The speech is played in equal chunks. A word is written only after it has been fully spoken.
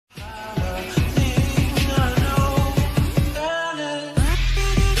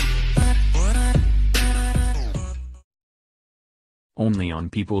only on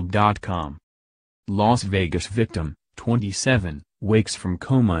People.com. Las Vegas victim, 27, wakes from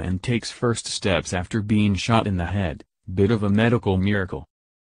coma and takes first steps after being shot in the head, bit of a medical miracle.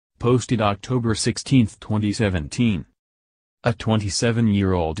 Posted October 16, 2017. A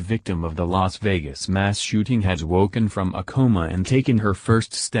 27-year-old victim of the Las Vegas mass shooting has woken from a coma and taken her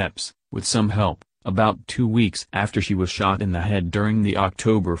first steps, with some help, about 2 weeks after she was shot in the head during the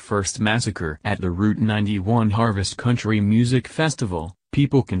October 1st massacre at the Route 91 Harvest Country Music Festival,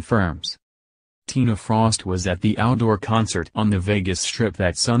 People confirms. Tina Frost was at the outdoor concert on the Vegas Strip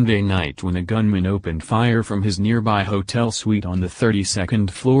that Sunday night when a gunman opened fire from his nearby hotel suite on the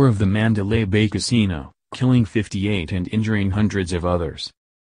 32nd floor of the Mandalay Bay Casino, killing 58 and injuring hundreds of others.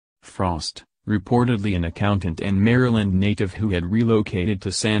 Frost, reportedly an accountant and Maryland native who had relocated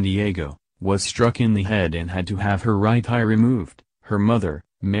to San Diego, was struck in the head and had to have her right eye removed, her mother,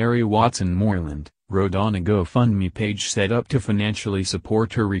 Mary Watson Moreland, wrote on a GoFundMe page set up to financially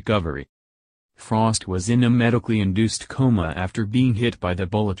support her recovery. Frost was in a medically induced coma after being hit by the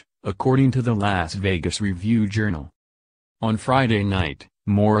bullet, according to the Las Vegas Review-Journal. On Friday night,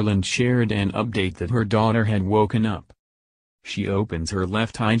 Moreland shared an update that her daughter had woken up. She opens her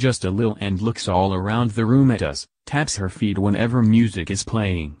left eye just a little and looks all around the room at us, taps her feet whenever music is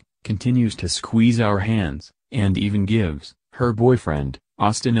playing, continues to squeeze our hands, and even gives her boyfriend,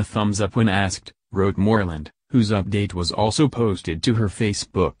 Austin, a thumbs up when asked, wrote Moreland, whose update was also posted to her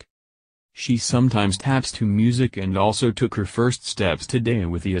Facebook. She sometimes taps to music and also took her first steps today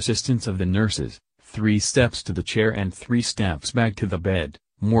with the assistance of the nurses, 3 steps to the chair and 3 steps back to the bed,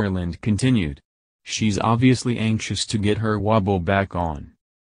 Moreland continued. She's obviously anxious to get her wobble back on.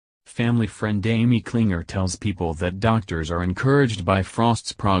 Family friend Amy Klinger tells People that doctors are encouraged by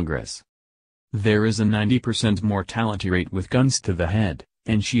Frost's progress. There is a 90% mortality rate with guns to the head,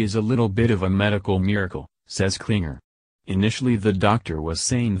 and she is a little bit of a medical miracle, says Klinger. Initially the doctor was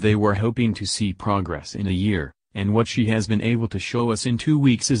saying they were hoping to see progress in a year, and what she has been able to show us in 2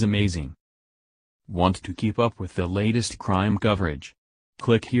 weeks is amazing. Want to keep up with the latest crime coverage?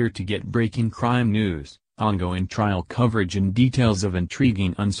 Click here to get breaking crime news, ongoing trial coverage and details of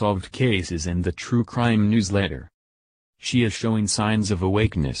intriguing unsolved cases and the True Crime newsletter. She is showing signs of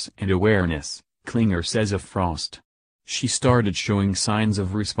awakeness and awareness, Klinger says of Frost. She started showing signs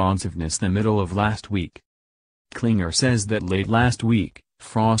of responsiveness the middle of last week. Klinger says that late last week,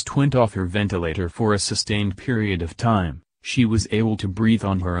 Frost went off her ventilator for a sustained period of time. She was able to breathe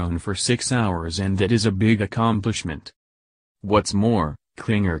on her own for 6 hours, and that is a big accomplishment. What's more,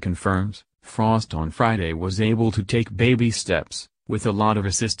 Klinger confirms, Frost on Friday was able to take baby steps, with a lot of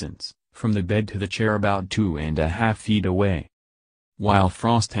assistance, from the bed to the chair about 2.5 feet away. While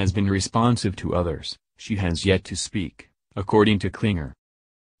Frost has been responsive to others, she has yet to speak, according to Klinger.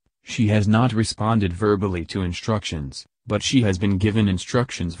 She has not responded verbally to instructions, but she has been given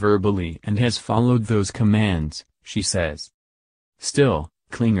instructions verbally and has followed those commands, she says. Still,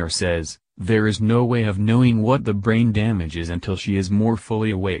 Klinger says, there is no way of knowing what the brain damage is until she is more fully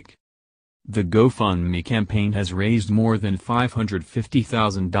awake. The GoFundMe campaign has raised more than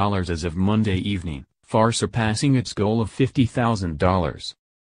 $550,000 as of Monday evening, far surpassing its goal of $50,000.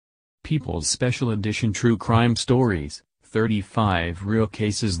 People's Special Edition True Crime Stories, 35 real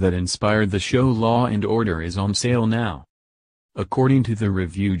cases that inspired the show Law and Order is on sale now. According to the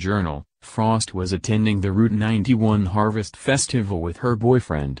Review-Journal, Frost was attending the Route 91 Harvest Festival with her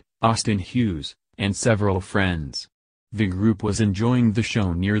boyfriend, Austin Hughes, and several friends. The group was enjoying the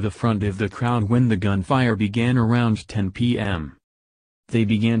show near the front of the crowd when the gunfire began around 10 p.m. They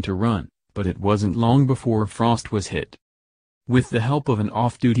began to run, but it wasn't long before Frost was hit. With the help of an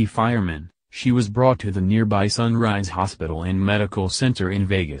off-duty fireman, she was brought to the nearby Sunrise Hospital and Medical Center in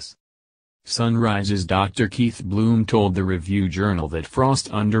Vegas. Sunrise's Dr. Keith Bloom told the Review-Journal that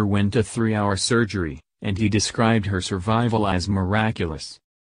Frost underwent a 3-hour surgery, and he described her survival as miraculous.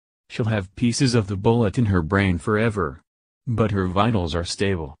 She'll have pieces of the bullet in her brain forever. But her vitals are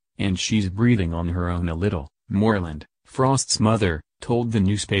stable, and she's breathing on her own a little, Moreland, Frost's mother, told the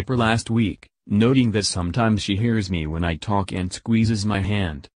newspaper last week, noting that sometimes she hears me when I talk and squeezes my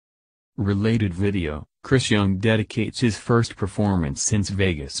hand. Related video, Chris Young dedicates his first performance since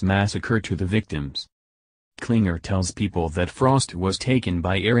Vegas massacre to the victims. Klinger tells People that Frost was taken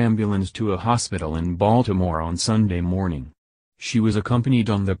by air ambulance to a hospital in Baltimore on Sunday morning. She was accompanied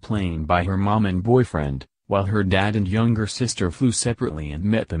on the plane by her mom and boyfriend, while her dad and younger sister flew separately and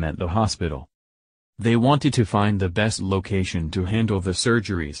met them at the hospital. They wanted to find the best location to handle the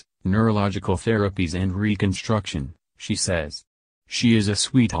surgeries, neurological therapies and reconstruction, she says. She is a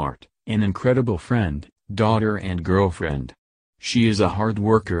sweetheart, an incredible friend, daughter and girlfriend. She is a hard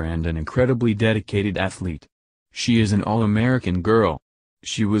worker and an incredibly dedicated athlete. She is an all-American girl.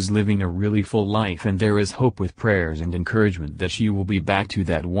 She was living a really full life, and there is hope with prayers and encouragement that she will be back to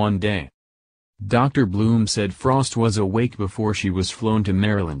that one day. Dr. Bloom said Frost was awake before she was flown to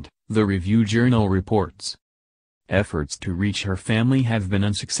Maryland, the Review-Journal reports. Efforts to reach her family have been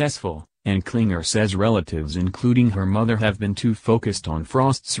unsuccessful, and Klinger says relatives including her mother have been too focused on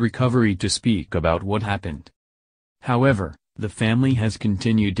Frost's recovery to speak about what happened. However, the family has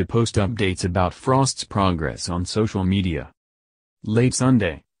continued to post updates about Frost's progress on social media. Late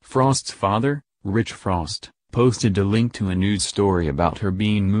Sunday, Frost's father, Rich Frost, posted a link to a news story about her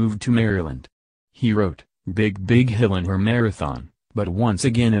being moved to Maryland. He wrote, "Big hill in her marathon, but once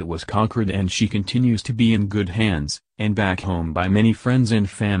again it was conquered and she continues to be in good hands, and back home by many friends and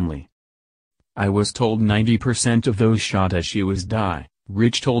family. I was told 90% of those shot as she was die,"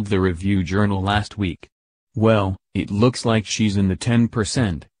 Rich told the Review-Journal last week. "Well, it looks like she's in the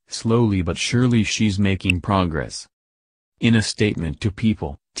 10%, slowly but surely she's making progress." In a statement to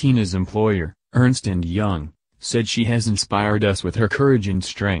People, Tina's employer, Ernst & Young, said she has inspired us with her courage and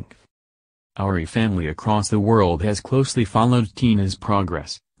strength. "Our family across the world has closely followed Tina's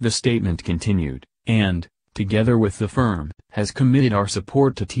progress," the statement continued, "and, together with the firm, has committed our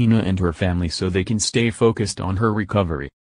support to Tina and her family so they can stay focused on her recovery."